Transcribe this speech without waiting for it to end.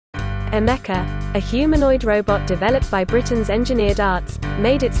Ameca, a humanoid robot developed by Britain's Engineered Arts,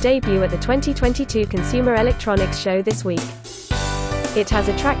 made its debut at the 2022 Consumer Electronics Show this week. It has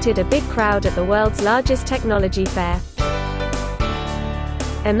attracted a big crowd at the world's largest technology fair.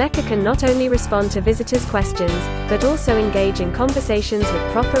 Ameca can not only respond to visitors' questions, but also engage in conversations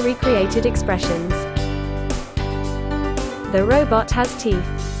with proper recreated expressions. The robot has teeth.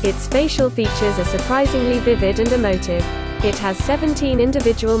 Its facial features are surprisingly vivid and emotive. It has 17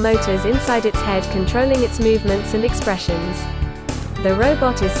 individual motors inside its head controlling its movements and expressions. The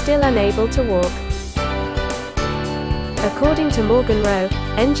robot is still unable to walk. According to Morgan Rowe,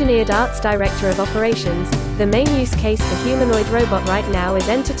 Engineered Arts Director of Operations, the main use case for humanoid robot right now is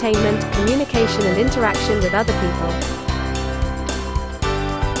entertainment, communication and interaction with other people.